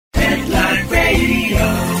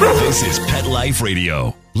This is Pet Life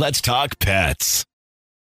Radio. Let's talk pets.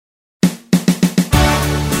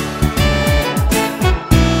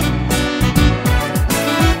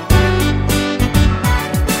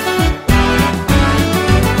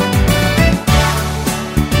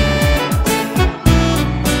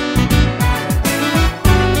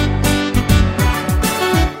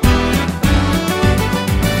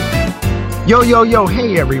 Yo,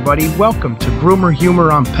 hey everybody, welcome to Groomer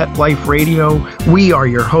Humor on Pet Life Radio. We are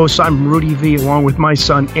your hosts. I'm Rudy V along with my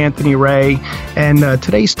son Anthony Ray, and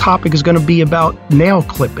today's topic is going to be about nail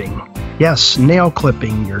clipping. Yes, nail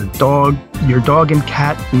clipping. Your dog and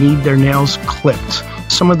cat need their nails clipped.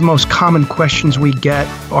 Some of the most common questions we get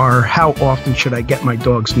are, how often should I get my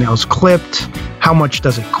dog's nails clipped? How much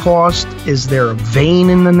does it cost? Is there a vein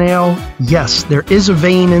in the nail? Yes, there is a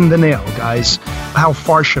vein in the nail, guys. How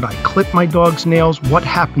far should I clip my dog's nails? What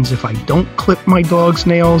happens if I don't clip my dog's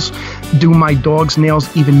nails? Do my dog's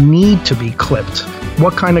nails even need to be clipped?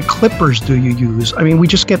 What kind of clippers do you use? I mean, we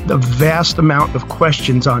just get a vast amount of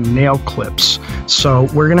questions on nail clips. So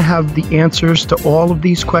we're going to have the answers to all of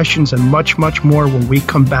these questions and much, much more when we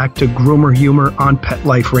come back to Groomer Humor on Pet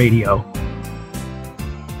Life Radio.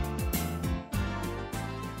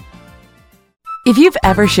 If you've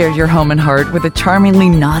ever shared your home and heart with a charmingly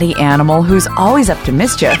naughty animal who's always up to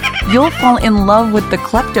mischief, you'll fall in love with the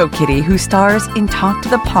Klepto Kitty who stars in Talk to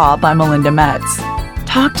the Paw by Melinda Metz.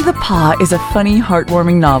 Talk to the Paw is a funny,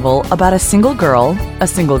 heartwarming novel about a single girl, a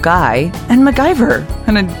single guy, and MacGyver,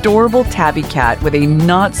 an adorable tabby cat with a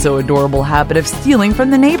not-so-adorable habit of stealing from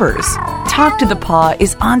the neighbors. Talk to the Paw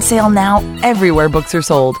is on sale now everywhere books are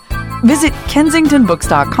sold. Visit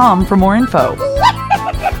KensingtonBooks.com for more info.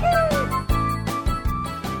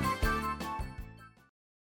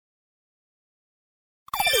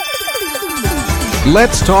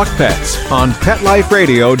 Let's Talk Pets on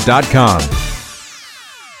PetLifeRadio.com.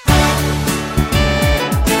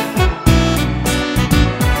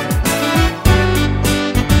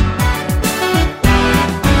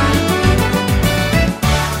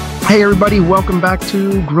 Hey everybody, welcome back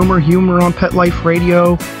to Groomer Humor on Pet Life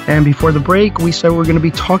Radio. And before the break, we said we're going to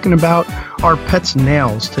be talking about our pets'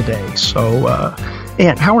 nails today. So,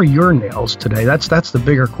 Ant, how are your nails today? That's the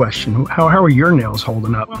bigger question. How are your nails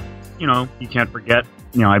holding up? Well, you can't forget,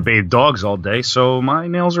 I bathe dogs all day, so my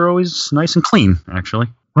nails are always nice and clean, actually.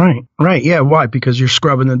 Right. Yeah, why? Because you're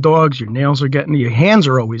scrubbing the dogs, your nails are your hands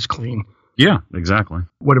are always clean. Yeah, exactly.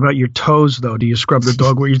 What about your toes, though? Do you scrub the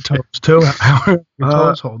dog with your toes, too? How are your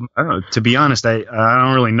toes holding? I don't know. To be honest, I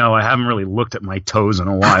don't really know. I haven't really looked at my toes in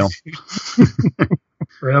a while.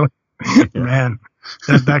 Really? Yeah. Man,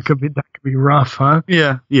 that could be rough, huh?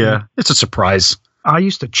 Yeah. It's a surprise. I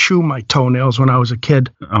used to chew my toenails when I was a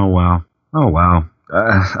kid. Oh, wow.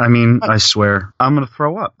 I swear, I'm going to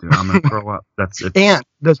throw up, dude. I'm going to throw up. That's it. And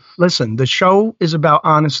listen, the show is about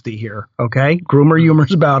honesty here, okay? Groomer Humor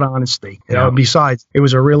is about honesty. Besides, it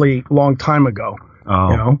was a really long time ago.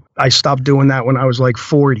 Oh. I stopped doing that when I was like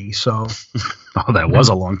 40, so. Oh, that was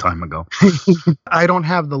a long time ago. I don't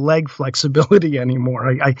have the leg flexibility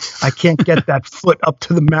anymore. I can't get that foot up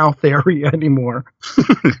to the mouth area anymore.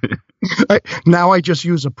 Now I just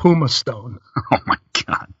use a Puma stone. Oh, my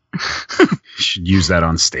God. You should use that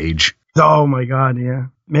on stage. Oh, my God, yeah.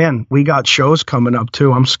 Man, we got shows coming up,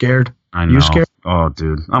 too. I'm scared. I know. You scared? Oh,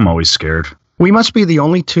 dude, I'm always scared. We must be the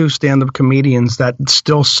only two stand-up comedians that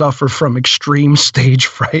still suffer from extreme stage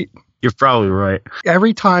fright. You're probably right.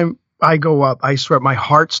 Every time I go up, I swear, my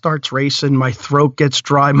heart starts racing, my throat gets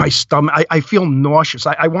dry, my stomach, I feel nauseous.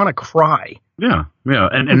 I want to cry. Yeah.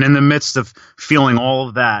 And in the midst of feeling all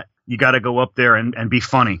of that, you got to go up there and be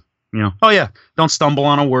funny. Oh yeah, don't stumble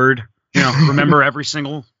on a word. Remember every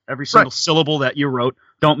single right. syllable that you wrote.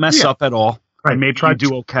 Don't mess up at all. Right. And maybe you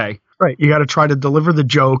do okay. Right. You got to try to deliver the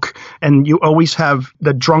joke, and you always have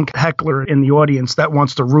the drunk heckler in the audience that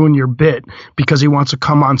wants to ruin your bit because he wants to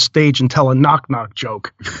come on stage and tell a knock-knock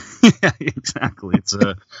joke. Yeah, exactly. It's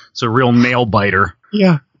a real nail biter.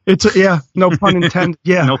 Yeah. No pun intended.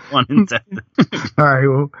 Yeah. No pun intended. All right.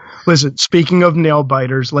 Well, listen, speaking of nail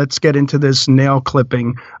biters, let's get into this nail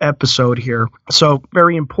clipping episode here. So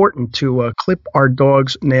very important to clip our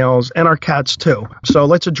dogs' nails and our cats too. So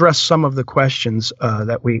let's address some of the questions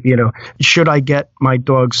that we, should I get my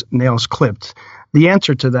dog's nails clipped? The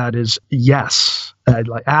answer to that is yes.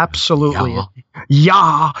 Absolutely.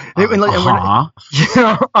 Yeah. And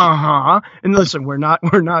listen, we're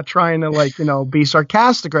not trying to be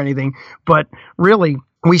sarcastic or anything, but really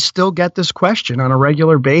we still get this question on a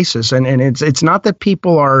regular basis. And it's not that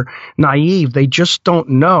people are naive. They just don't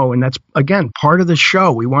know. And that's, again, part of the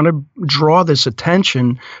show. We want to draw this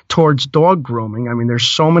attention towards dog grooming. I mean, there's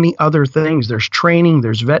so many other things. There's training,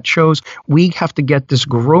 there's vet shows. We have to get this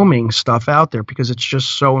grooming stuff out there because it's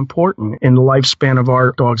just so important in the lifespan of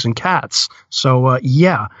our dogs and cats. So,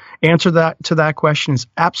 answer to that question is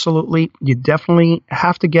absolutely. You definitely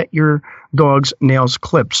have to get your dog's nails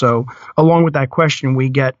clipped. So along with that question, we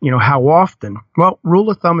get, how often? Well, rule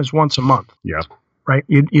of thumb is once a month. Yeah. Right.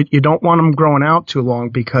 You don't want them growing out too long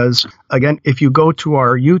because, again, if you go to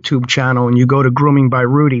our YouTube channel and you go to Grooming by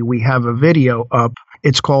Rudy, we have a video up.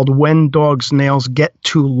 It's called When Dogs' Nails Get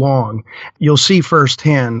Too Long. You'll see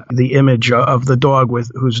firsthand the image of the dog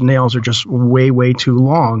whose nails are just way, way too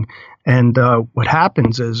long. And what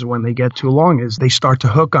happens is when they get too long is they start to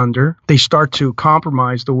hook under. They start to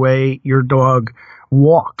compromise the way your dog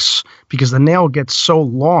walks because the nail gets so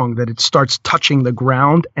long that it starts touching the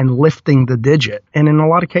ground and lifting the digit. And in a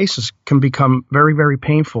lot of cases can become very, very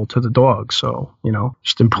painful to the dog. So,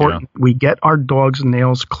 just important. Yeah. We get our dog's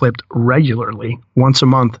nails clipped regularly once a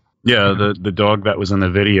month. Yeah, the dog that was in the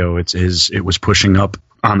video, it was pushing up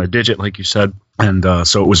on the digit, like you said. And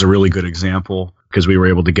so it was a really good example because we were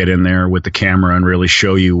able to get in there with the camera and really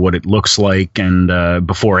show you what it looks like and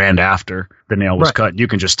before and after the nail was cut. You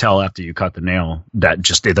can just tell after you cut the nail that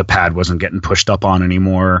just the pad wasn't getting pushed up on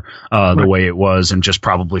anymore the way it was and just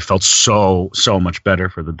probably felt so much better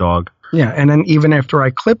for the dog. Yeah, and then even after I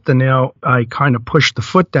clipped the nail, I kind of pushed the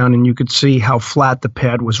foot down and you could see how flat the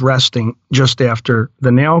pad was resting just after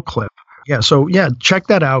the nail clip. Yeah, so check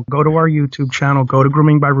that out. Go to our YouTube channel, go to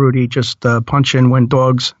Grooming by Rudy, just punch in When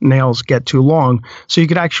Dogs' Nails Get Too Long so you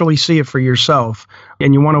could actually see it for yourself.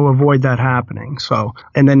 And you want to avoid that happening. So,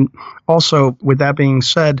 and then also with that being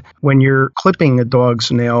said, when you're clipping a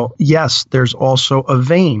dog's nail, yes, there's also a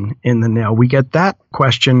vein in the nail. We get that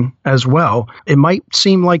question as well. It might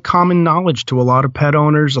seem like common knowledge to a lot of pet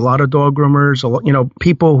owners, a lot of dog groomers,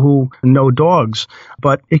 people who know dogs,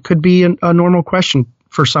 but it could be a normal question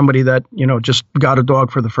for somebody that, just got a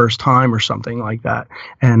dog for the first time or something like that.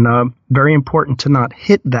 And very important to not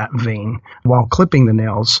hit that vein while clipping the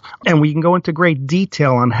nails. And we can go into great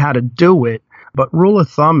detail on how to do it. But rule of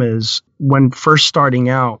thumb is when first starting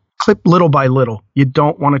out, clip little by little. You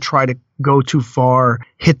don't want to try to go too far,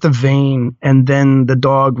 hit the vein, and then the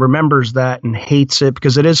dog remembers that and hates it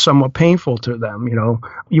because it is somewhat painful to them.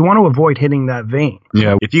 You want to avoid hitting that vein.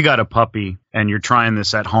 Yeah. If you got a puppy and you're trying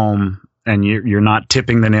this at home, and you're not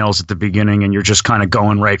tipping the nails at the beginning and you're just kind of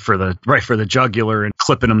going right for the jugular and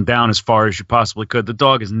clipping them down as far as you possibly could, the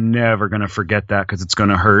dog is never going to forget that because it's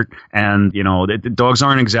going to hurt. And, the dogs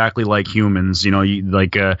aren't exactly like humans.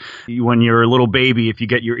 When you're a little baby, if you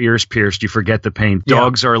get your ears pierced, you forget the pain. Yeah.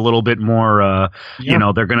 Dogs are a little bit more,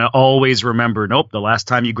 they're going to always remember, nope, the last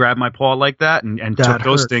time you grabbed my paw like that and that took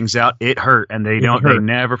those things out, it hurt. And they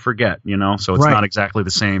never forget, so it's not exactly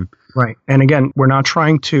the same. Right. And again, we're not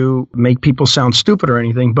trying to make people sound stupid or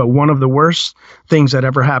anything, but one of the worst things that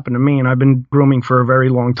ever happened to me, and I've been grooming for a very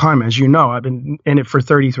long time, as you know, I've been in it for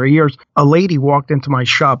 33 years. A lady walked into my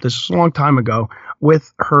shop, this was a long time ago,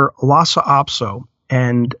 with her Lhasa Apso,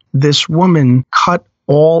 and this woman cut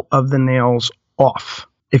all of the nails off.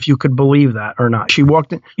 If you could believe that or not. She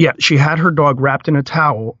walked in. Yeah, she had her dog wrapped in a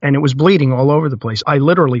towel and it was bleeding all over the place. I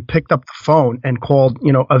literally picked up the phone and called,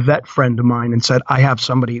 a vet friend of mine and said, I have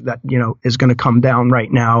somebody that, is going to come down right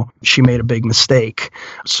now. She made a big mistake.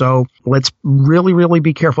 So let's really, really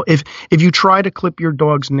be careful. If you try to clip your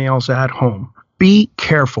dog's nails at home, be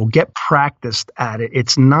careful. Get practiced at it.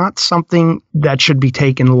 It's not something that should be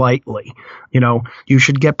taken lightly. You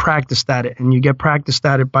should get practiced at it, and you get practiced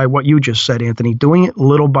at it by what you just said, Anthony, doing it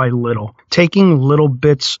little by little, taking little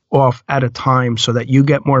bits off at a time so that you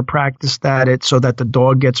get more practiced at it, so that the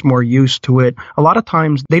dog gets more used to it. A lot of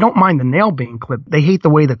times they don't mind the nail being clipped. They hate the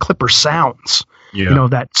way the clipper sounds,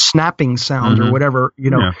 that snapping sound or whatever,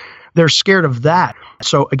 They're scared of that.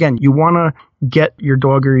 So again, you want to get your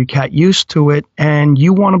dog or your cat used to it, and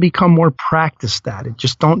you want to become more practiced at it.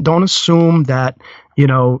 Just don't assume that,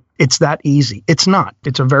 it's that easy. It's not.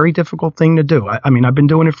 It's a very difficult thing to do. I mean, I've been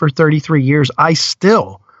doing it for 33 years. I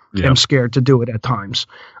still am scared to do it at times.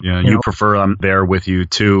 Yeah, you prefer I'm there with you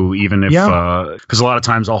too, even if, because a lot of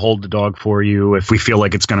times I'll hold the dog for you. If we feel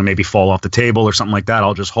like it's going to maybe fall off the table or something like that,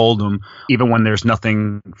 I'll just hold them. Even when there's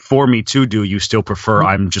nothing for me to do, you still prefer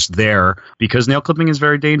I'm just there, because nail clipping is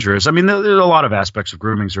very dangerous. I mean, there's a lot of aspects of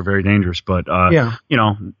grooming are very dangerous, but,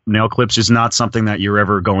 nail clips is not something that you're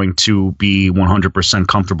ever going to be 100%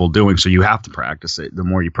 comfortable doing. So you have to practice it. The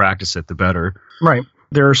more you practice it, the better. Right.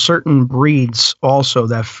 There are certain breeds also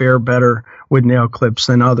that fare better with nail clips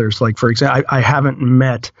than others. Like, for example, I haven't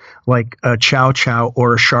met like a Chow Chow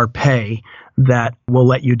or a Shar-Pei that will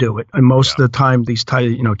let you do it. And most of the time, these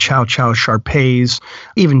Chow Chow, Shar-Peis,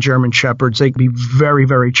 even German Shepherds, they can be very,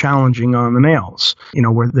 very challenging on the nails,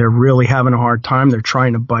 where they're really having a hard time. They're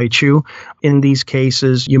trying to bite you. In these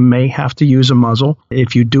cases, you may have to use a muzzle.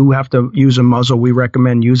 If you do have to use a muzzle, we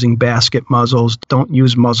recommend using basket muzzles. Don't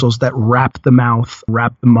use muzzles that wrap the mouth,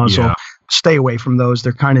 wrap the muzzle. Yeah. Stay away from those.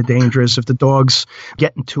 They're kind of dangerous. If the dog's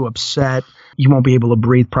getting too upset, you won't be able to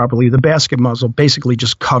breathe properly. The basket muzzle basically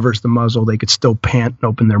just covers the muzzle. They could still pant and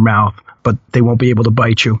open their mouth, but they won't be able to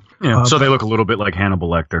bite you. Yeah, so they look a little bit like Hannibal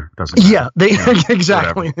Lecter, doesn't it? Yeah, they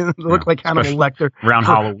exactly. They look like Hannibal Lecter. Around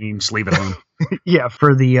Halloween, just leave it alone. Yeah,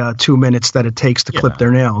 for the 2 minutes that it takes to clip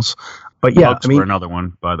their nails. But yeah, Pugs were another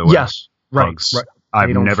one, by the way. Yes, Pugs. Right. I've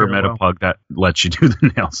never met a pug that lets you do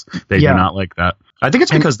the nails. They do not like that. I think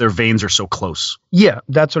it's because their veins are so close. Yeah,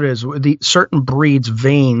 that's what it is. The certain breeds'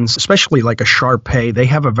 veins, especially like a Shar-Pei, they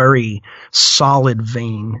have a very solid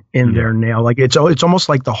vein in their nail. Like it's almost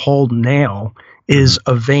like the whole nail is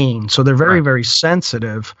a vein. So they're very, very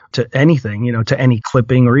sensitive to anything, to any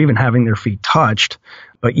clipping or even having their feet touched.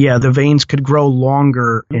 But yeah, the veins could grow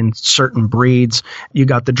longer in certain breeds. You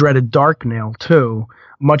got the dreaded dark nail too.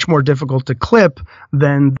 Much more difficult to clip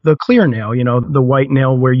than the clear nail, the white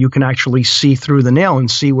nail where you can actually see through the nail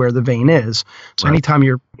and see where the vein is. So anytime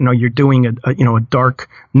you're doing a dark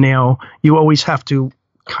nail, you always have to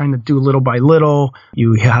kind of do little by little.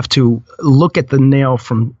 You have to look at the nail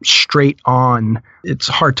from straight on. It's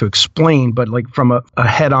hard to explain, but like from a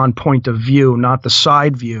head-on point of view, not the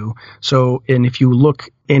side view. So, and if you look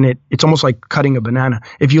in it, it's almost like cutting a banana.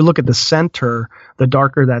 If you look at the center, the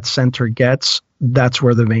darker that center gets, that's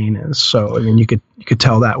where the vein is. So, I mean, you could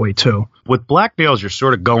tell that way too. With black nails, you're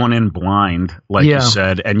sort of going in blind, like you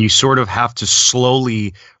said, and you sort of have to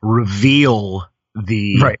slowly reveal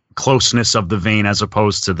the closeness of the vein as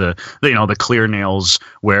opposed to the clear nails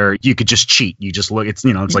where you could just cheat. You just look, it's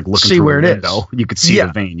like looking see through where a it window. is. You could see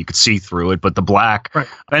the vein, you could see through it, but the black,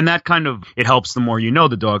 and that kind of, it helps the more you know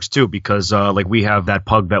the dogs too, because like we have that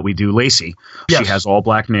pug that we do, Lacey. She has all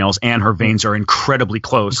black nails and her veins are incredibly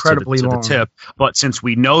close to the tip. But since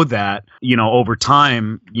we know that, over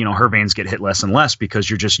time, her veins get hit less and less because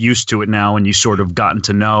you're just used to it now and you sort of gotten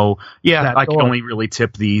to know, I can only really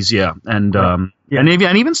tip these. And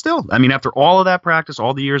even still, I mean, after all of that practice,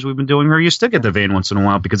 all the years we've been doing her, you still get the vein once in a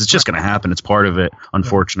while because it's just going to happen. It's part of it,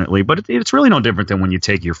 unfortunately. But it's really no different than when you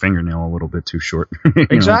take your fingernail a little bit too short.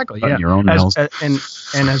 Exactly. Your own nails. And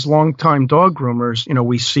as longtime dog groomers,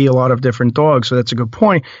 we see a lot of different dogs. So that's a good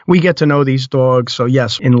point. We get to know these dogs. So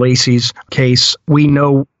yes, in Lacey's case, we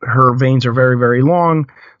know her veins are very, very long.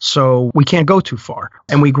 So we can't go too far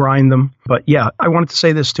and we grind them. But yeah, I wanted to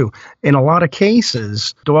say this too. In a lot of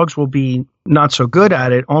cases, dogs will be not so good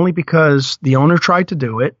at it only because the owner tried to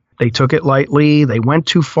do it. They took it lightly. They went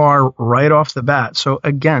too far right off the bat. So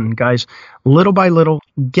again, guys, little by little,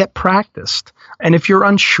 get practiced. And if you're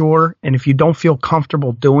unsure and if you don't feel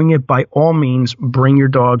comfortable doing it, by all means, bring your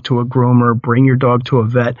dog to a groomer, bring your dog to a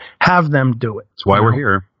vet, have them do it. That's why we're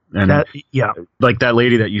here. And like that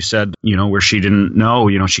lady that you said, where she didn't know,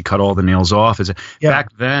 she cut all the nails off. Back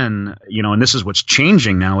then, and this is what's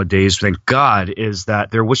changing nowadays, thank God, is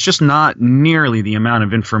that there was just not nearly the amount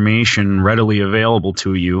of information readily available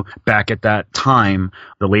to you back at that time.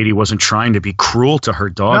 The lady wasn't trying to be cruel to her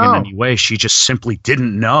dog in any way. She just simply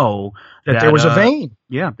didn't know that there was a vein.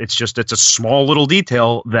 Yeah, it's a small little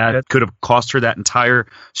detail that could have cost her that entire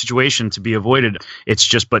situation to be avoided.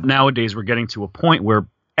 But nowadays we're getting to a point where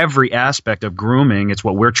every aspect of grooming, it's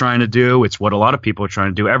what we're trying to do. It's what a lot of people are trying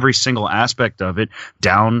to do. Every single aspect of it,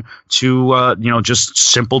 down to just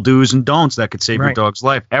simple do's and don'ts that could save your dog's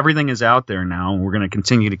life. Everything is out there now, and we're going to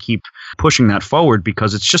continue to keep pushing that forward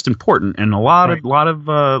because it's just important. And a lot of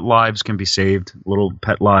lives can be saved, little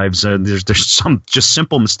pet lives. There's some just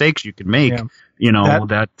simple mistakes you can make,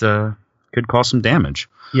 that could cause some damage.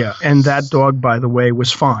 Yeah, and that dog, by the way,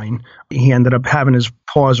 was fine. He ended up having his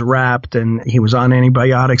paws wrapped, and he was on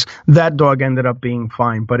antibiotics. That dog ended up being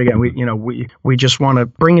fine. But again, we just want to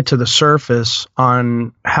bring it to the surface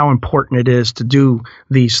on how important it is to do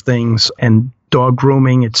these things. And dog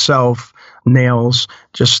grooming itself, nails,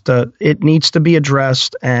 just it needs to be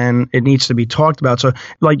addressed and it needs to be talked about. So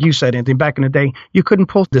like you said, Anthony, back in the day, you couldn't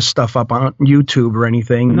pull this stuff up on YouTube or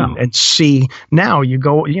anything and see. Now you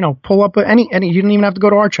go, pull up any, you don't even have to go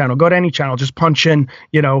to our channel. Go to any channel, just punch in,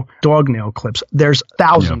 dog nail clips. There's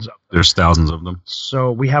thousands of them. There's thousands of them.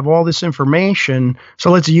 So we have all this information. So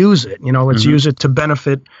let's use it. Let's use it to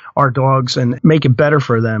benefit our dogs and make it better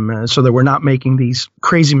for them so that we're not making these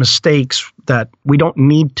crazy mistakes that we don't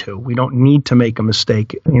need to. We don't need need to make a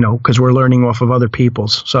mistake, because we're learning off of other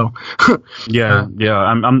people's. So yeah.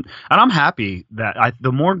 I'm happy that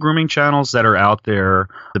the more grooming channels that are out there,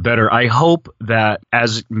 the better. I hope that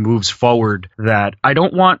as it moves forward, that I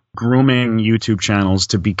don't want grooming YouTube channels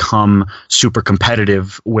to become super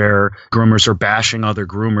competitive where groomers are bashing other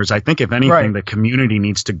groomers. I think if anything, the community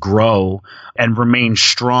needs to grow and remain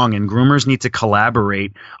strong, and groomers need to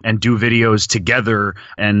collaborate and do videos together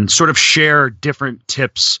and sort of share different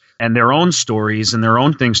tips and their own stories and their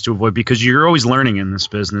own things to avoid, because you're always learning in this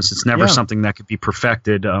business. It's never something that could be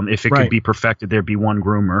perfected. If it could be perfected, there'd be one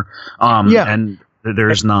groomer. And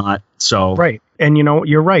there's not. So right. And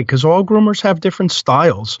you're right, because all groomers have different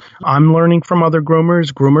styles. I'm learning from other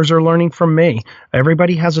groomers. Groomers are learning from me.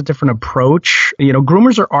 Everybody has a different approach.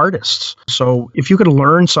 Groomers are artists. So if you could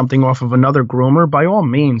learn something off of another groomer, by all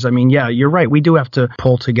means. I mean, yeah, you're right. We do have to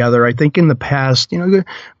pull together. I think in the past,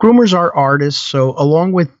 groomers are artists. So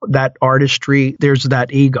along with that artistry, there's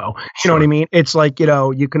that ego. You know what I mean? It's like,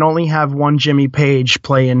 you can only have one Jimmy Page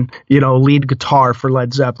playing, lead guitar for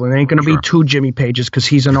Led Zeppelin. There ain't going to be two Jimmy Pages because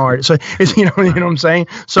he's an artist. So it's, you know what I'm saying?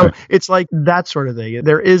 So it's like that sort of thing.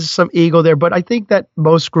 There is some ego there, but I think that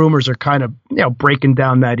most groomers are kind of, breaking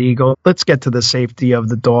down that ego. Let's get to the safety of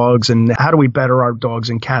the dogs and how do we better our dogs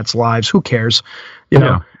and cats' lives? Who cares?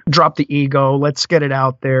 Drop the ego. Let's get it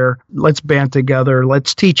out there. Let's band together.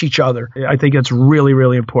 Let's teach each other. I think it's really,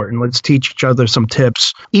 really important. Let's teach each other some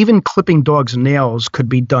tips. Even clipping dogs' nails could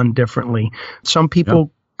be done differently. Some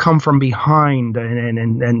people come from behind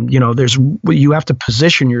and you have to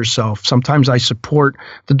position yourself. Sometimes I support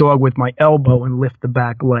the dog with my elbow and lift the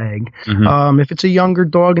back leg. If it's a younger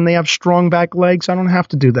dog and they have strong back legs, I don't have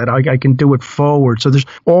to do that. I can do it forward. So there's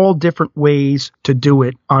all different ways to do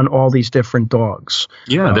it on all these different dogs.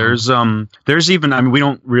 Yeah, there's even, I mean, we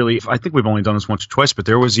don't really, I think we've only done this once or twice, but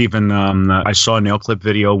there was even, I saw a nail clip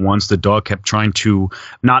video once. The dog kept trying to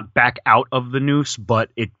not back out of the noose, but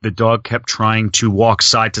the dog kept trying to walk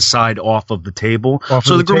side to side off of the table.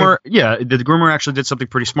 So the groomer, the groomer actually did something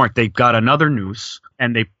pretty smart. They got another noose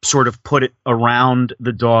and they sort of put it around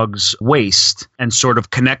the dog's waist and sort of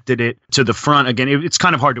connected it to the front. Again, it's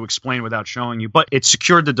kind of hard to explain without showing you, but it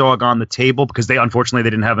secured the dog on the table because unfortunately they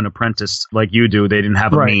didn't have an apprentice like you do. They didn't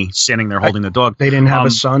have me standing there holding the dog. They didn't have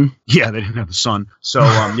a son. Yeah, they didn't have a son. So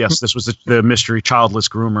yes, this was the mystery childless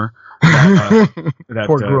groomer.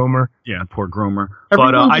 Poor groomer. Yeah, poor groomer.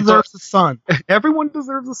 Everyone deserves a son. Everyone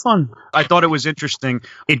deserves a son. I thought it was interesting.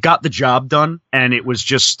 It got the job done, and it was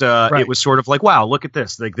just it was sort of like, wow, look at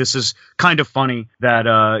this. Like, this is kind of funny that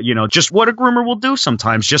just what a groomer will do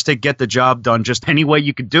sometimes just to get the job done. Just any way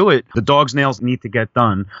you could do it. The dog's nails need to get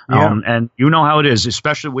done, and you know how it is,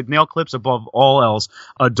 especially with nail clips. Above all else,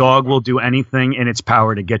 a dog will do anything in its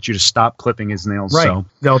power to get you to stop clipping his nails. Right. So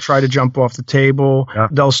they'll try to jump off the table. Yeah.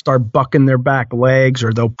 They'll start bucking their back legs,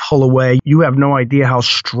 or they'll pull away. You have no idea how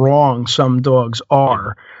strong some dogs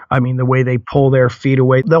are. I mean, the way they pull their feet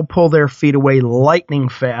away, they'll pull their feet away lightning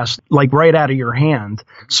fast, like right out of your hand.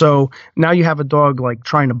 So now you have a dog like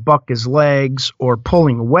trying to buck his legs or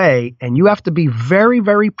pulling away, and you have to be very,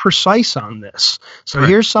 very precise on this. So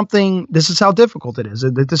here's something, this is how difficult it is.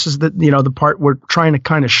 This is the part we're trying to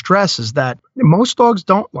kind of stress is that most dogs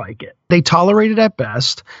don't like it. They tolerate it at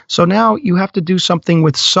best. So now you have to do something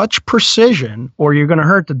with such precision, or you're going to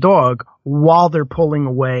hurt the dog while they're pulling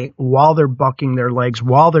away, while they're bucking their legs,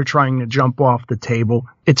 while they're trying to jump off the table.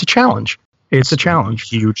 It's a challenge. It's a challenge.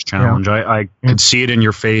 Huge challenge. Yeah. I could see it in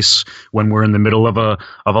your face when we're in the middle of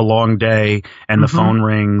a long day and the phone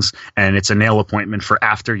rings and it's a nail appointment for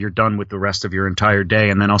after you're done with the rest of your entire day.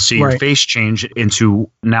 And then I'll see your face change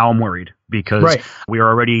into, now I'm worried because we are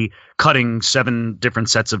already cutting 7 different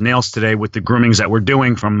sets of nails today with the groomings that we're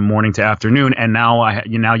doing from morning to afternoon. And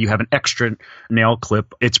now you have an extra nail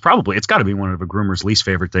clip. It's got to be one of a groomer's least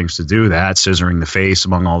favorite things to do, that scissoring the face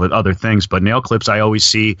among all the other things. But nail clips, I always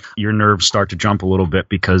see your nerves start to jump a little bit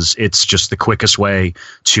because it's just the quickest way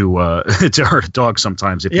to hurt a dog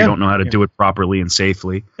sometimes if you don't know how to do it properly and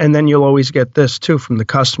safely. And then you'll always get this too from the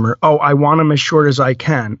customer. Oh, I want them as short as I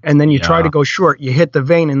can. And then you try to go short, you hit the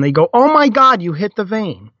vein and they go, oh my God, you hit the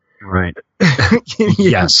vein. Right.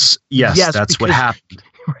 Yes, that's what happened.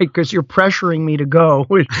 Right, because you're pressuring me to go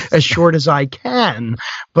as short as I can.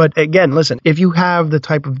 But again, listen, if you have the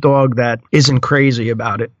type of dog that isn't crazy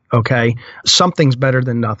about it, okay, something's better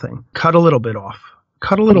than nothing. Cut a little bit off.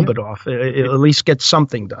 At least get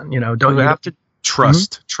something done. Don't you have to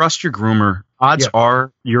trust your groomer. Odds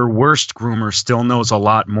are your worst groomer still knows a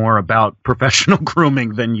lot more about professional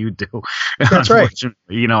grooming than you do. That's right.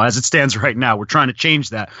 As it stands right now, we're trying to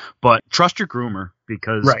change that. But trust your groomer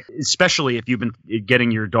because especially if you've been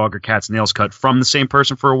getting your dog or cat's nails cut from the same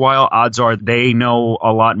person for a while, odds are they know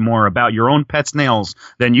a lot more about your own pet's nails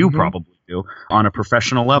than you probably do on a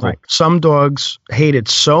professional level. Right. Some dogs hate it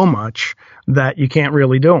so much that you can't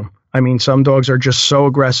really do them. I mean, some dogs are just so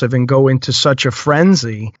aggressive and go into such a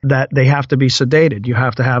frenzy that they have to be sedated. You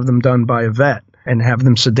have to have them done by a vet and have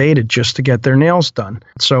them sedated just to get their nails done.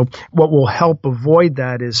 So what will help avoid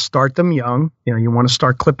that is start them young. You know, you want to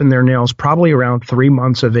start clipping their nails probably around 3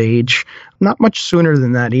 months of age. Not much sooner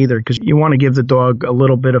than that either, because you want to give the dog a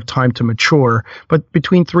little bit of time to mature. But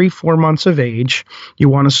between 3-4 months of age, you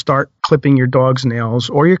want to start clipping your dog's nails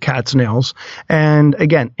or your cat's nails. And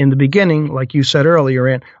again, in the beginning, like you said earlier,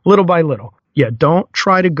 Ant, little by little. Yeah, don't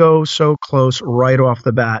try to go so close right off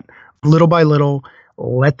the bat. Little by little,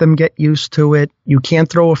 let them get used to it. You can't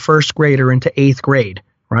throw a first grader into 8th grade,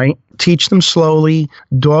 right? Teach them slowly.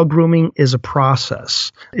 Dog grooming is a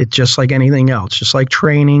process. It's just like anything else, just like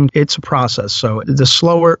training. It's a process. So the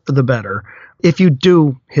slower, the better. If you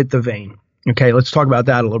do hit the vein, okay, let's talk about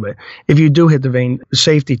that a little bit. If you do hit the vein,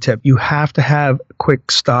 safety tip, you have to have Quick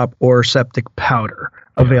Stop or septic powder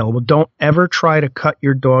available. Don't ever try to cut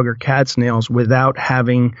your dog or cat's nails without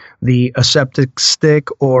having the aseptic stick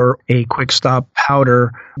or a Quick Stop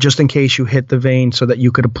powder just in case you hit the vein so that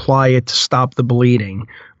you could apply it to stop the bleeding.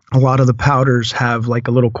 A lot of the powders have like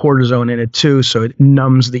a little cortisone in it too, so it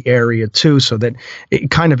numbs the area too, so that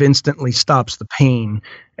it kind of instantly stops the pain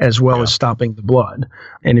as well as stopping the blood.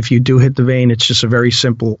 And if you do hit the vein, it's just a very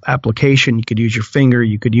simple application. You could use your finger,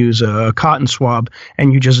 you could use a cotton swab,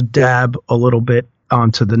 and you just dab a little bit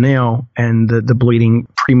onto the nail, and the bleeding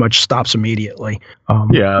pretty much stops immediately.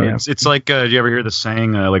 It's like, do you ever hear the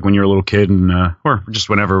saying, like when you're a little kid and or just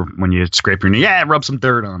whenever when you scrape your knee, rub some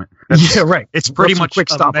dirt on it. Right. It's pretty much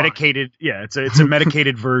a medicated. It's a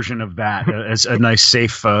medicated version of that. As a nice,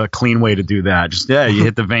 safe, clean way to do that. Just you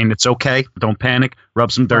hit the vein, it's okay. Don't panic. Rub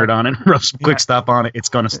some dirt on it. Rub some Quick Stop on it. It's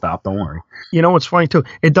gonna stop. Don't worry. You know what's funny too?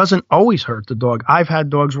 It doesn't always hurt the dog. I've had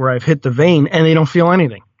dogs where I've hit the vein and they don't feel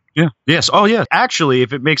anything. Yeah. Yes. Oh, yeah. Actually,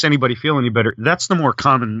 if it makes anybody feel any better, that's the more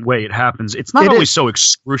common way it happens. It's not always so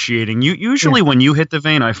excruciating. Usually when you hit the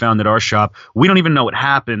vein, I found at our shop, we don't even know what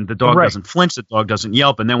happened. The dog doesn't flinch. The dog doesn't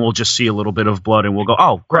yelp. And then we'll just see a little bit of blood and we'll go,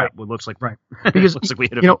 oh, crap. Well, it looks like Because looks like we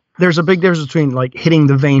hit a vein. There's a big difference between like hitting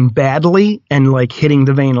the vein badly and like hitting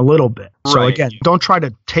the vein a little bit. So again, don't try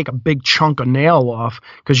to take a big chunk of nail off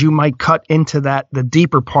because you might cut into the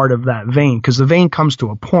deeper part of that vein because the vein comes to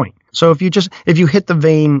a point. So if you hit the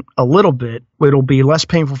vein a little bit, it'll be less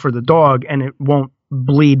painful for the dog and it won't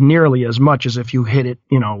bleed nearly as much as if you hit it,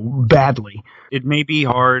 badly. It may be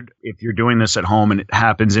hard if you're doing this at home and it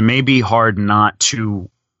happens. It may be hard not to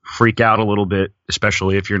freak out a little bit,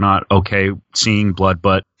 especially if you're not okay seeing blood,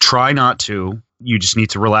 but try not to. You just need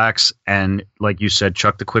to relax and, like you said,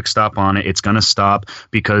 chuck the Quick Stop on it. It's going to stop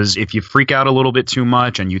because if you freak out a little bit too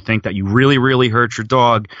much and you think that you really, really hurt your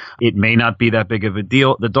dog, it may not be that big of a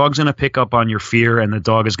deal. The dog's going to pick up on your fear and the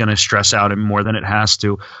dog is going to stress out more than it has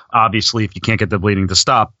to. Obviously, if you can't get the bleeding to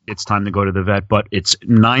stop, it's time to go to the vet. But it's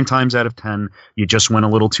 9 times out of 10, you just went a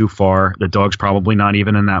little too far. The dog's probably not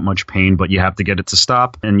even in that much pain, but you have to get it to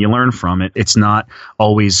stop and you learn from it. It's not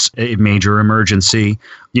always a major emergency.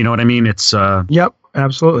 You know what I mean? It's Yep,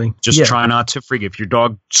 absolutely. Just try not to freak. If your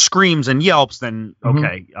dog screams and yelps, then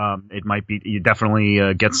okay, it might be you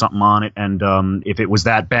definitely get something on it. And if it was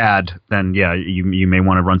that bad, then you may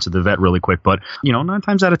want to run to the vet really quick. But 9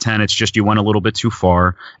 times out of 10, it's just you went a little bit too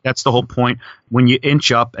far. That's the whole point. When you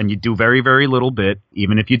inch up and you do very, very little bit,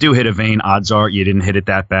 even if you do hit a vein, odds are you didn't hit it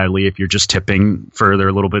that badly. If you're just tipping further,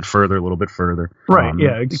 a little bit further, a little bit further.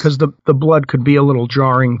 Right. Because the blood could be a little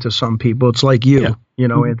jarring to some people. It's like you. Yeah.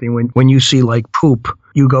 Anthony, when you see like poop,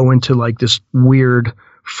 you go into like this weird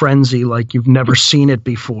frenzy like you've never seen it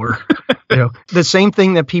before. The same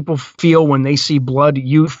thing that people feel when they see blood,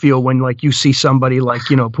 you feel when like you see somebody like,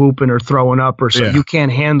 pooping or throwing up or something. You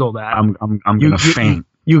can't handle that. I'm going to faint.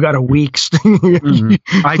 You got a weak stomach.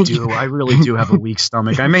 I do. I really do have a weak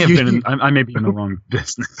stomach. I may have I may be in the wrong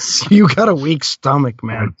business. You got a weak stomach,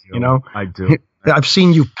 man. I do. I've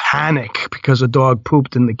seen you panic because a dog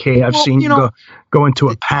pooped in the cage. I've seen you go into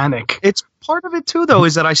a panic. It's part of it too, though,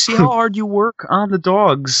 is that I see how hard you work on the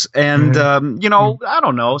dogs, and I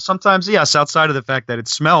don't know. Sometimes, yes, outside of the fact that it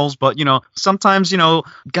smells, but sometimes, a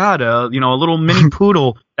little mini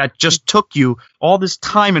poodle that just took you all this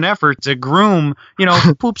time and effort to groom,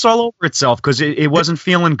 poops all over itself because it wasn't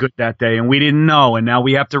feeling good that day, and we didn't know, and now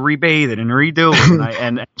we have to rebathe it and redo it,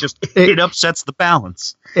 and it upsets the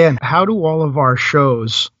balance. And how do all of our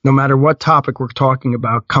shows, no matter what topic we're talking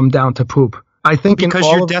about, come down to poop? I think because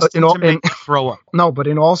you're destined to make throw up. No, but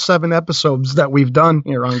in all 7 episodes that we've done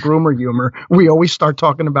here on Groomer Humor, we always start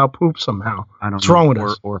talking about poop somehow. I don't What's know, wrong with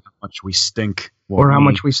us? Or how much we stink. Or how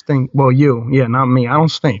much we stink. Well, not me. I don't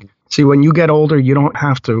stink. See, when you get older, you don't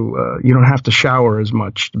have to shower as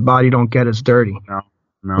much. The body don't get as dirty.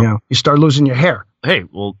 No. You start losing your hair. Hey,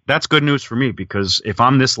 well, that's good news for me, because if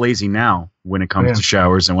I'm this lazy now when it comes to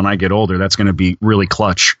showers, and when I get older, that's going to be really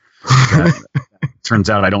clutch. Turns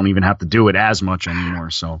out I don't even have to do it as much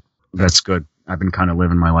anymore, so that's good. I've been kind of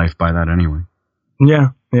living my life by that anyway. Yeah.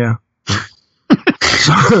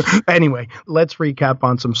 So, anyway, let's recap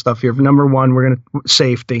on some stuff here. Number 1, we're going to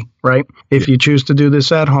safety, right? If you choose to do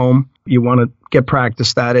this at home, you want to get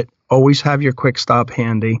practiced at it. Always have your quick stop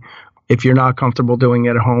handy. If you're not comfortable doing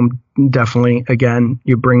it at home, definitely, again,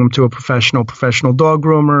 you bring them to a professional dog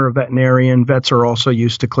groomer, a veterinarian. Vets are also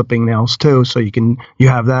used to clipping nails too, so you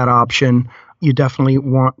have that option. You definitely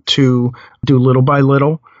want to do little by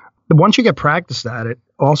little. Once you get practiced at it,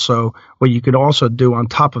 also, what you could also do on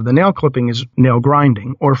top of the nail clipping is nail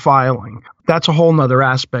grinding or filing. That's a whole nother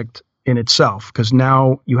aspect in itself, because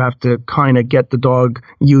now you have to kind of get the dog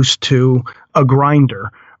used to a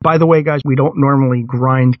grinder. By the way, guys, we don't normally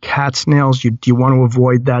grind cat's nails. You want to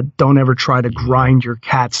avoid that. Don't ever try to grind your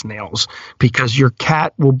cat's nails, because your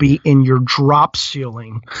cat will be in your drop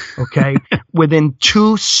ceiling, okay, within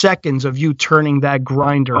 2 seconds of you turning that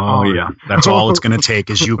grinder on. Oh, yeah. That's all it's going to take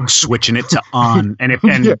is you switching it to on.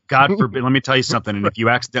 And God forbid, let me tell you something. And if you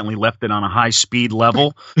accidentally left it on a high speed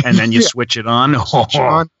level and then you switch it on,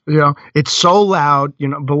 it's so loud,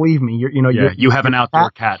 believe me, you have an outdoor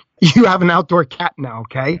cat. You have an outdoor cat now,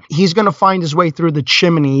 okay? He's going to find his way through the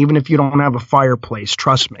chimney even if you don't have a fireplace,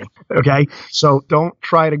 trust me, okay? So don't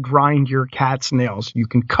try to grind your cat's nails. You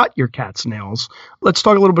can cut your cat's nails. Let's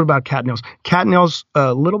talk a little bit about cat nails. Cat nails,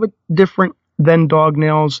 a little bit different than dog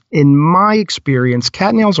nails. In my experience,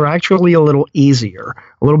 cat nails are actually a little easier,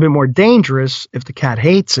 a little bit more dangerous if the cat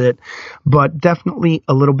hates it, but definitely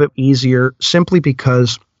a little bit easier simply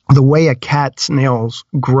because the way a cat's nails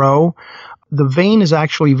grow, the vein is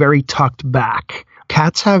actually very tucked back.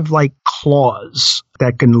 Cats have like claws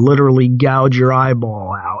that can literally gouge your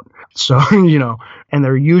eyeball out. So, and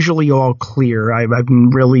they're usually all clear. I've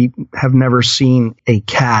really have never seen a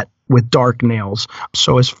cat with dark nails.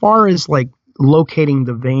 So as far as like locating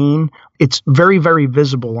the vein, it's very, very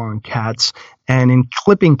visible on cats. And in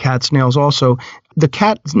clipping cat's nails also, the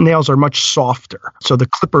cat's nails are much softer. So the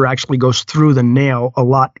clipper actually goes through the nail a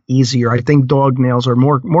lot easier. I think dog nails are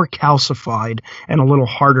more calcified and a little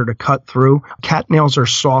harder to cut through. Cat nails are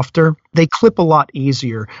softer. They clip a lot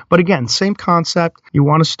easier. But again, same concept. You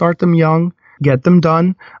want to start them young, get them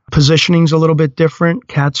done. Positioning's a little bit different.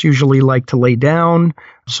 Cats usually like to lay down.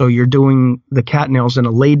 So you're doing the cat nails in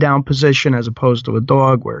a lay down position as opposed to a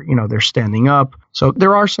dog where, they're standing up. So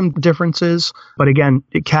there are some differences. But again,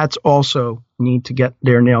 cats also need to get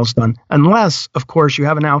their nails done. Unless, of course, you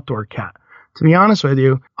have an outdoor cat. To be honest with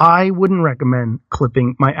you, I wouldn't recommend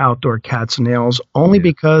clipping my outdoor cat's nails only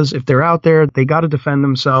because if they're out there, they got to defend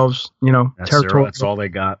themselves, territorial. That's all they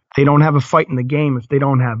got. They don't have a fight in the game if they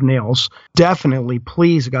don't have nails. Definitely,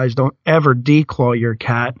 please, guys, don't ever declaw your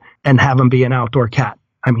cat and have him be an outdoor cat.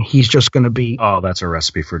 I mean, he's just going to be... Oh, that's a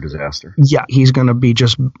recipe for disaster. Yeah, he's going to be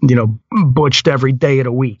just, butched every day of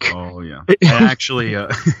the week. Oh, yeah. And actually,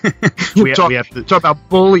 we have to... Talk about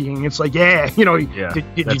bullying. It's like, Did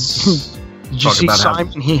you see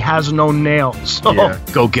Simon? He has no nails. So. Yeah,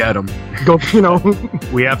 go get him.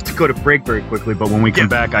 We have to go to break very quickly, but when we come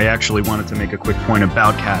back, I actually wanted to make a quick point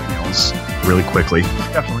about cat nails really quickly.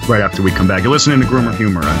 Definitely. Right after we come back. You're listening to Groomer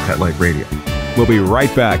Humor on Pet Life Radio. We'll be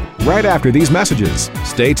right back, right after these messages.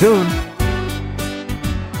 Stay tuned.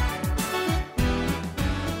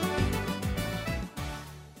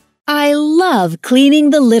 I love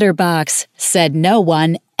cleaning the litter box, said no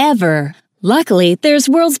one ever. Luckily, there's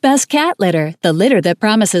World's Best Cat Litter, the litter that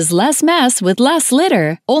promises less mess with less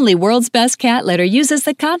litter. Only World's Best Cat Litter uses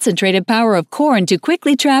the concentrated power of corn to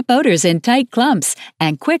quickly trap odors in tight clumps.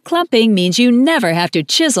 And quick clumping means you never have to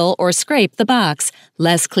chisel or scrape the box.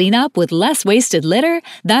 Less cleanup with less wasted litter?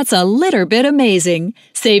 That's a litter bit amazing.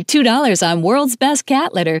 Save $2 on World's Best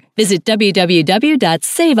Cat Litter. Visit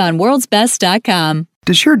www.saveonworldsbest.com.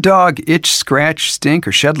 Does your dog itch, scratch, stink,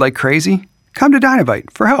 or shed like crazy? Come to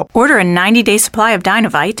Dinovite for help. Order a 90-day supply of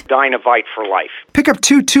Dinovite. Dinovite for life. Pick up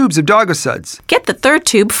 2 tubes of Doggo Suds. Get the 3rd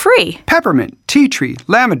tube free. Peppermint, tea tree,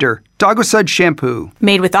 lavender, Doggo Sud shampoo.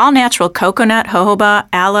 Made with all-natural coconut, jojoba,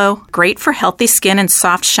 aloe. Great for healthy skin and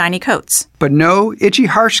soft, shiny coats. But no itchy,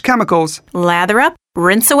 harsh chemicals. Lather up,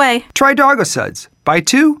 rinse away. Try Doggo Suds. Buy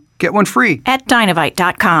 2, Get one free at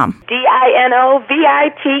Dinovite.com. DINOVITE.com.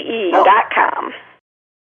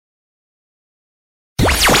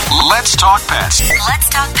 Let's talk pets Let's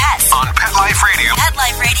talk pets on Pet Life Radio. Pet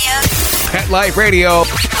Life Radio.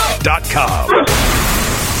 PetLifeRadio.com.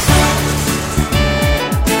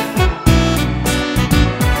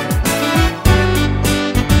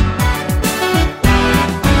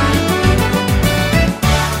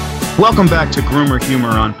 Welcome back to Groomer Humor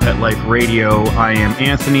on Pet Life Radio. I am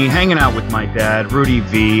Anthony, hanging out with my dad, Rudy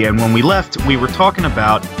V. And when we left, we were talking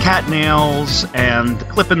about cat nails and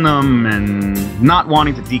clipping them and not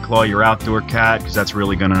wanting to declaw your outdoor cat because that's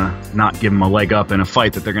really going to not give them a leg up in a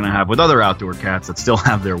fight that they're going to have with other outdoor cats that still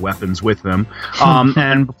have their weapons with them.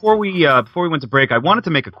 And before we went to break, I wanted to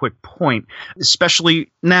make a quick point,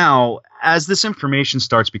 especially now as this information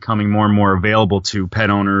starts becoming more and more available to pet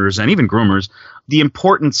owners and even groomers. The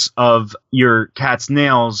importance of your cat's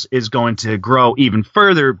nails is going to grow even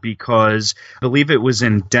further because I believe it was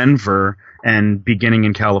in Denver and beginning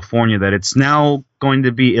in California that it's now going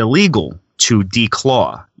to be illegal to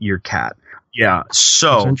declaw your cat. Yeah,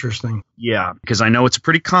 so that's interesting. Yeah, because I know it's a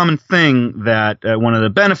pretty common thing that one of the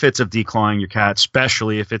benefits of declawing your cat,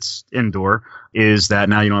 especially if it's indoor, is that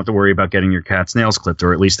now you don't have to worry about getting your cat's nails clipped,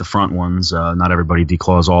 or at least the front ones. Not everybody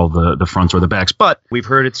declaws all the fronts or the backs, but we've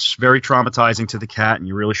heard it's very traumatizing to the cat, and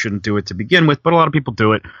you really shouldn't do it to begin with, but a lot of people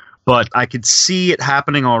do it. But I could see it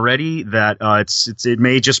happening already that it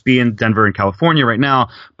may just be in Denver and California right now,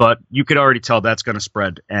 but you could already tell that's going to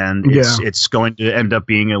spread and it's going to end up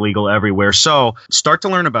being illegal everywhere. So start to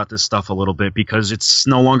learn about this stuff a little bit because it's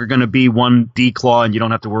no longer going to be one declaw and you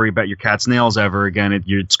don't have to worry about your cat's nails ever again.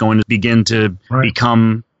 It's going to begin to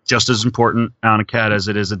become just as important on a cat as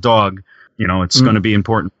it is a dog. You know, it's going to be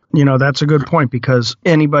important. You know, that's a good point because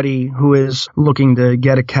anybody who is looking to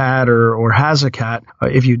get a cat or has a cat,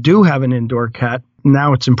 if you do have an indoor cat,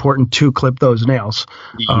 now it's important to clip those nails.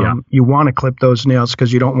 You want to clip those nails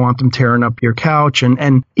because you don't want them tearing up your couch.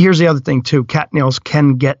 And here's the other thing, too. Cat nails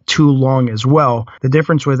can get too long as well. The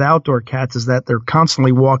difference with outdoor cats is that they're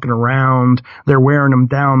constantly walking around. They're wearing them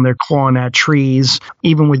down. They're clawing at trees.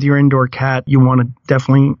 Even with your indoor cat, you want to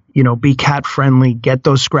definitely, be cat friendly. Get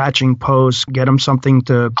those scratching posts. Get them something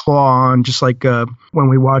to claw on. Just like when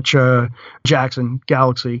we watch Jackson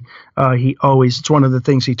Galaxy, it's one of the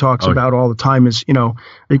things he talks about all the time is,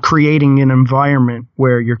 creating an environment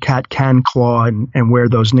where your cat can claw and wear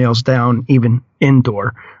those nails down even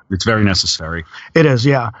indoor. It's very necessary. It is,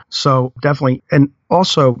 yeah. So definitely. And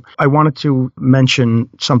also, I wanted to mention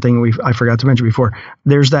something I forgot to mention before.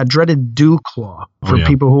 There's that dreaded dew claw. For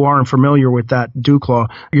people who aren't familiar with that dew claw,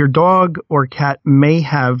 your dog or cat may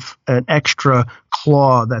have an extra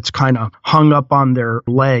claw that's kind of hung up on their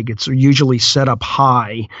leg. It's usually set up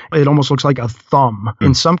high. It almost looks like a thumb.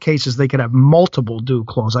 In some cases, they could have multiple dew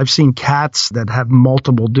claws. I've seen cats that have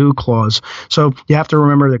multiple dew claws. So you have to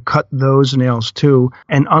remember to cut those nails too.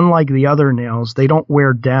 And unlike the other nails, they don't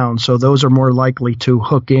wear down. So those are more likely to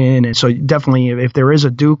hook in. And so definitely, if there is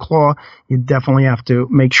a dew claw, you definitely have to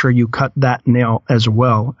make sure you cut that nail as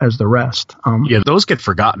well as the rest. Those get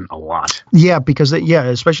forgotten a lot. Yeah, because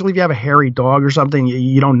especially if you have a hairy dog or something,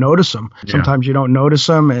 you don't notice them. Yeah. Sometimes you don't notice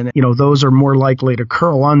them, and those are more likely to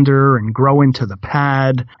curl under and grow into the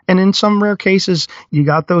pad. And in some rare cases, you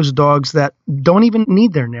got those dogs that don't even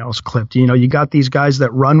need their nails clipped. You got these guys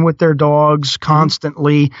that run with their dogs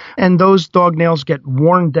constantly, and those dog nails get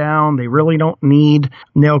worn down. They really don't need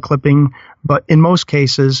nail clipping, but in most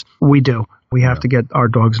cases, we do. We have to get our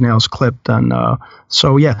dog's nails clipped. And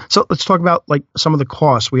so let's talk about some of the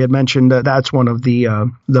costs. We had mentioned that's one of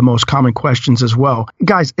the most common questions as well.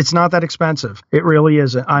 Guys, it's not that expensive. It really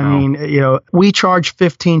isn't. I mean, we charge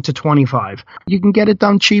 $15 to $25. You can get it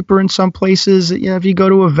done cheaper in some places. If you go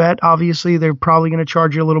to a vet, obviously they're probably going to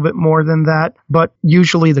charge you a little bit more than that. But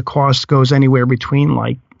usually the cost goes anywhere between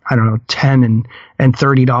 $10 and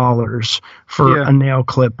 $30 for a nail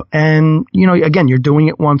clip. And, again, you're doing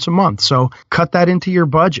it once a month. So cut that into your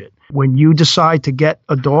budget. When you decide to get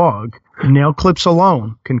a dog, nail clips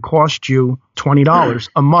alone can cost you $20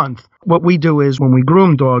 a month. What we do is when we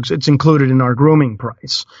groom dogs, it's included in our grooming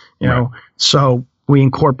price, so we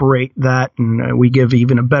incorporate that and we give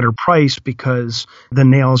even a better price because the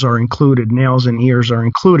nails are included. Nails and ears are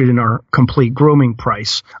included in our complete grooming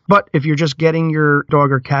price. But if you're just getting your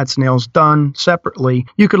dog or cat's nails done separately,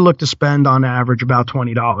 you could look to spend on average about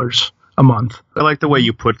 $20 a month. I like the way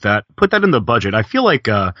you put that. Put that in the budget. I feel like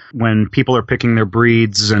when people are picking their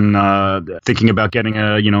breeds and thinking about getting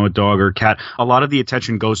a dog or a cat, a lot of the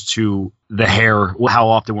attention goes to the hair. How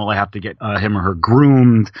often will I have to get him or her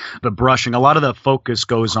groomed? The brushing. A lot of the focus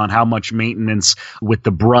goes on how much maintenance with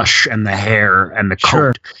the brush and the hair and the coat.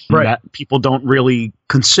 Sure. Right. That people don't really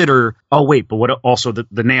consider. Oh wait, but what? Also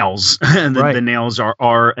the nails. And the nails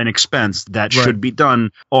are an expense that should be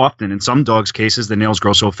done often. In some dogs' cases, the nails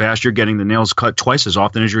grow so fast you're getting the nails cut twice as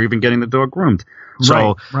often as you're even getting the dog groomed.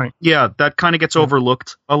 So, yeah, that kind of gets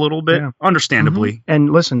overlooked a little bit, understandably. Mm-hmm.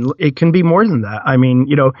 And listen, it can be more than that. I mean,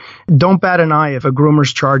 don't bat an eye if a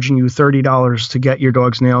groomer's charging you $30 to get your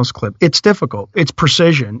dog's nails clipped. It's difficult. It's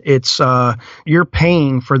precision. It's you're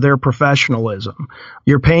paying for their professionalism.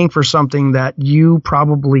 You're paying for something that you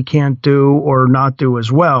probably can't do or not do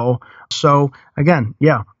as well. So again,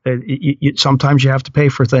 sometimes you have to pay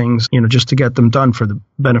for things, just to get them done for the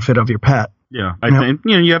benefit of your pet. Yeah, I think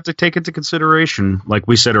you have to take into consideration, like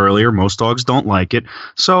we said earlier, most dogs don't like it.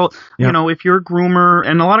 So, if you're a groomer,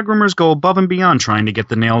 and a lot of groomers go above and beyond trying to get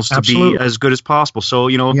the nails to be as good as possible. So,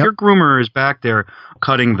 if your groomer is back there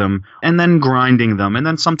cutting them and then grinding them, and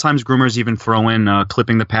then sometimes groomers even throw in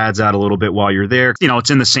clipping the pads out a little bit while you're there. It's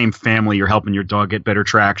in the same family. You're helping your dog get better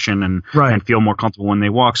traction and feel more comfortable when they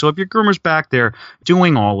walk. So if your groomer's back there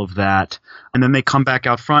doing all of that, and then they come back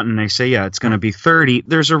out front and they say, it's going to be $30.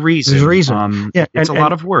 There's a reason. There's a reason. It's a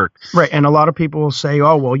lot of work. Right. And a lot of people will say,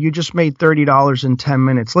 oh, well, you just made $30 in 10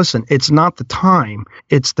 minutes. Listen, it's not the time.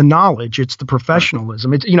 It's the knowledge. It's the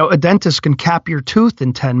professionalism. It's, a dentist can cap your tooth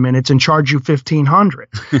in 10 minutes and charge you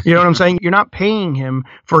 $1,500. You know what I'm saying? You're not paying him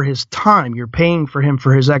for his time. You're paying for him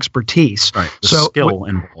for his expertise. Right. The skill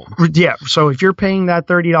involved. Yeah. So if you're paying that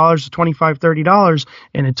 $30 to $25, $30,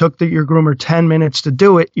 and it took your groomer 10 minutes to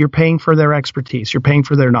do it, you're paying for their expertise. You're paying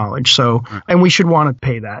for their knowledge. So, and we should want to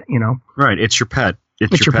pay that, Right. It's your pet.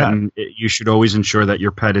 It's your pet. And you should always ensure that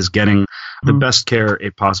your pet is getting the best care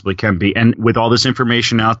it possibly can be. And with all this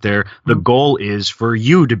information out there, the goal is for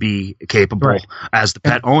you to be capable as the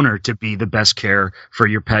pet owner to be the best care for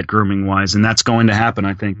your pet grooming wise. And that's going to happen,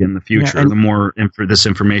 I think, in the future. The more this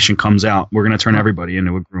information comes out, we're going to turn everybody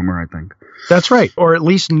into a groomer, I think. That's right. Or at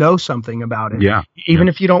least know something about it. Yeah. Even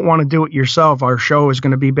if you don't want to do it yourself, our show is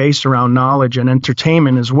going to be based around knowledge and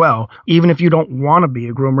entertainment as well. Even if you don't want to be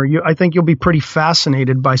a groomer, I think you'll be pretty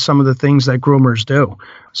fascinated by some of the things that groomers do.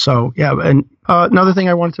 So, and another thing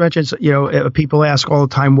I wanted to mention is, people ask all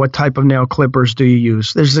the time, what type of nail clippers do you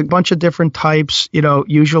use? There's a bunch of different types.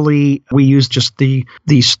 Usually we use just the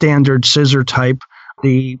standard scissor type.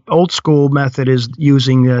 The old school method is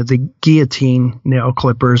using the guillotine nail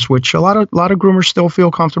clippers, which a lot of groomers still feel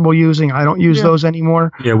comfortable using. I don't use those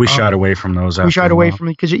anymore. Yeah, we shied away from those. We shied away from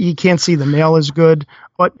it because you can't see the nail as good.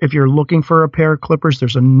 But if you're looking for a pair of clippers,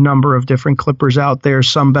 there's a number of different clippers out there,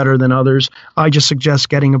 some better than others. I just suggest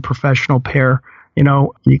getting a professional pair.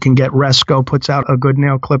 You can get Resco puts out a good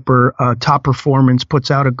nail clipper. Top Performance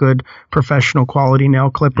puts out a good professional quality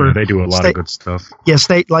nail clipper. Yeah, they do a lot of good stuff. Yes,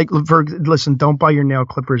 listen, don't buy your nail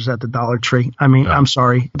clippers at the Dollar Tree. I mean, I'm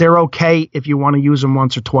sorry. They're okay if you want to use them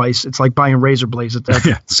once or twice. It's like buying razor blades at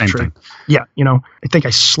the same tree. Thing. Yeah, I think I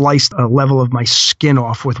sliced a level of my skin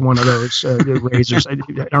off with one of those razors. I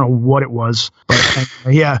don't know what it was, but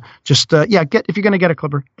if you're going to get a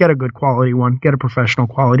clipper, get a good quality one. Get a professional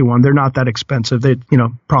quality one. They're not that expensive. They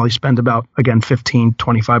probably spend about, again,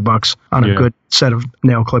 $15-$25 on a good set of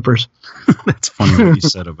nail clippers. That's funny what you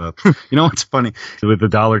said about what's funny with the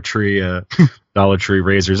Dollar Tree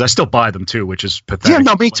razors. I still buy them too, which is pathetic. Yeah,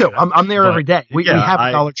 no, me too. I'm there every day. We have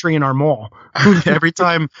a Dollar Tree in our mall. every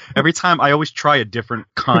time I always try a different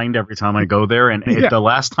kind every time I go there. And the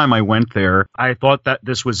last time I went there, I thought that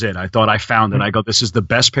this was it. I thought I found it. I go, this is the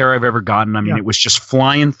best pair I've ever gotten. I mean, it was just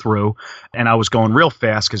flying through, and I was going real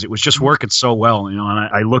fast because it was just working so well. And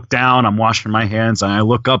I look down, I'm washing my hands, and I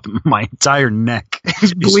look up, my entire neck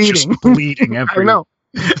is bleeding. Just bleeding everywhere. I know.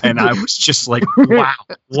 And I was just like, wow,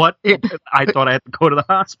 what? I thought I had to go to the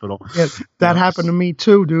hospital. Yeah, that happened to me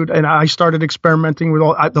too, dude. And I started experimenting with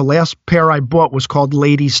the last pair I bought was called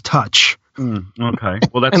Ladies Touch. Okay.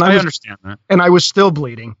 Well, I understand that. And I was still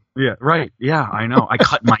bleeding. Yeah, right. Yeah, I know. I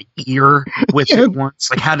cut my ear with it once.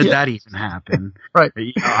 Like, how did that even happen? Right.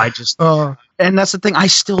 I just, and that's the thing. I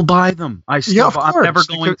still buy them. I'm never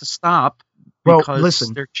going to stop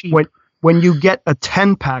because they're cheap. When you get a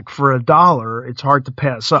 10-pack for $1, it's hard to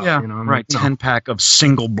pass up. Yeah, right. 10-pack of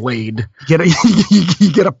single blade.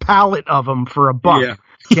 You get a pallet of them for $1.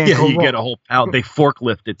 Yeah, you get a whole pallet. They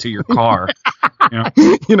forklift it to your car.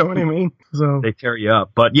 You know what I mean? So they tear you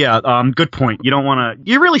up. But yeah, good point. You don't want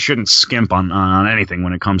to. You really shouldn't skimp on anything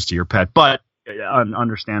when it comes to your pet. But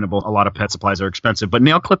Understandable. A lot of pet supplies are expensive, but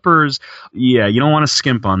nail clippers, yeah, you don't want to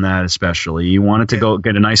skimp on that. Especially, you want it to go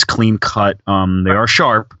get a nice clean cut. They are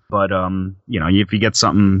sharp, but if you get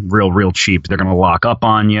something real cheap, they're gonna lock up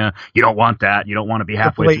on you. You don't want that. You don't want to be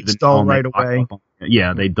halfway through the dull right away.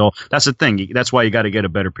 Yeah, they dull. That's the thing. That's why you got to get a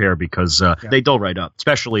better pair, because they dull right up.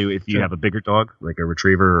 Especially if you have a bigger dog, like a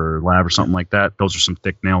retriever or lab or something like that. Those are some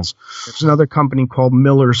thick nails. There's another company called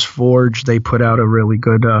Miller's Forge. They put out a really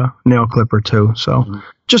good nail clipper too. So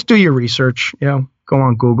just do your research. Go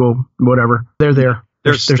on Google, whatever. They're there.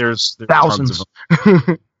 There's thousands.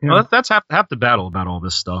 Well, that's half the battle about all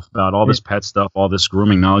this stuff, about all this pet stuff, all this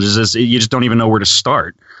grooming knowledge. Is you just don't even know where to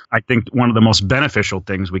start. I think one of the most beneficial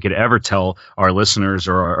things we could ever tell our listeners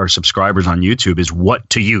or our subscribers on YouTube is what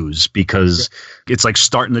to use, because it's like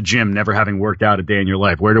starting the gym, never having worked out a day in your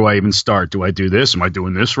life. Where do I even start? Do I do this? Am I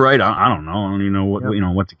doing this right? I don't know. I don't even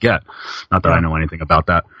know what to get. Not that I know anything about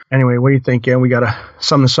that. Anyway, what do you think? We got to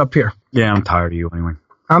sum this up here. Yeah, I'm tired of you anyway.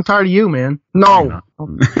 I'm tired of you, man. No.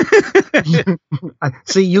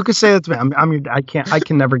 See, you could say that to me. I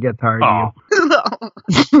can never get tired of you.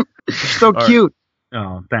 You're so cute. Right.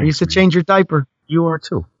 Oh, thanks. I used to change your diaper. You are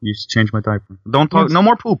too. You used to change my diaper. Don't talk. No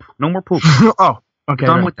more poop. No more poop. Oh, okay. We're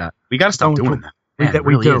done with that. We got to stop doing that.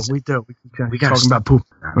 We do. We got talking about poop.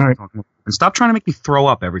 All right. And stop trying to make me throw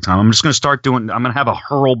up every time. I'm just going to start doing. I'm going to have a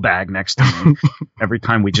hurl bag next to me every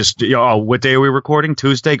time we just. What day are we recording?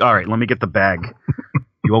 Tuesday. All right. Let me get the bag.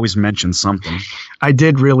 You always mention something. I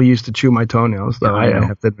did really used to chew my toenails, though. I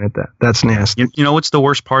have to admit that. That's nasty. You know what's the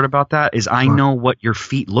worst part about that is I know what your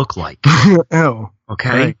feet look like. Oh. Okay?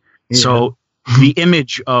 Right. Yeah. So the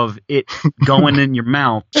image of it going in your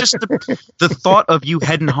mouth, just the thought of you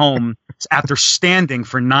heading home after standing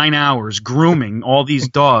for 9 hours grooming all these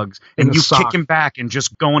dogs and you kicking back and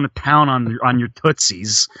just going to town on your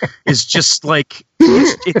tootsies is just like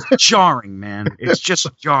it's jarring, man. It's just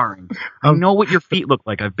jarring. I know what your feet look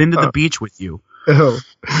like. I've been to the beach with you. Oh.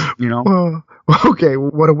 Okay,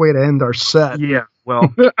 what a way to end our set. Yeah,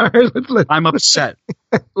 well, I'm upset.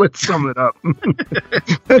 Let's sum it up.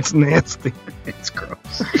 That's nasty. It's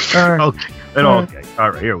gross. All right. Okay. Okay.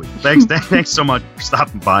 All right, here we go. Thanks so much for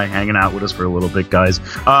stopping by, hanging out with us for a little bit, guys.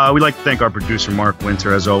 We'd like to thank our producer, Mark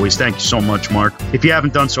Winter, as always. Thank you so much, Mark. If you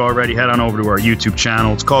haven't done so already, head on over to our YouTube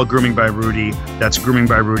channel. It's called Grooming by Rudy. That's Grooming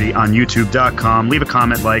by Rudy on YouTube.com. Leave a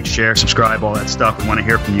comment, like, share, subscribe, all that stuff. We want to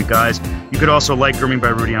hear from you guys. You could also like Grooming by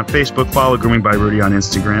Rudy on Facebook, follow Grooming by Rudy on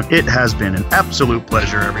Instagram. It has been an absolute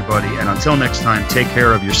pleasure, everybody. And until next time, take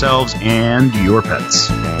care of yourselves and your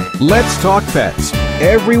pets. Let's Talk Pets,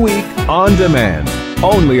 every week on demand,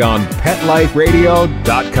 only on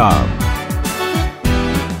PetLifeRadio.com.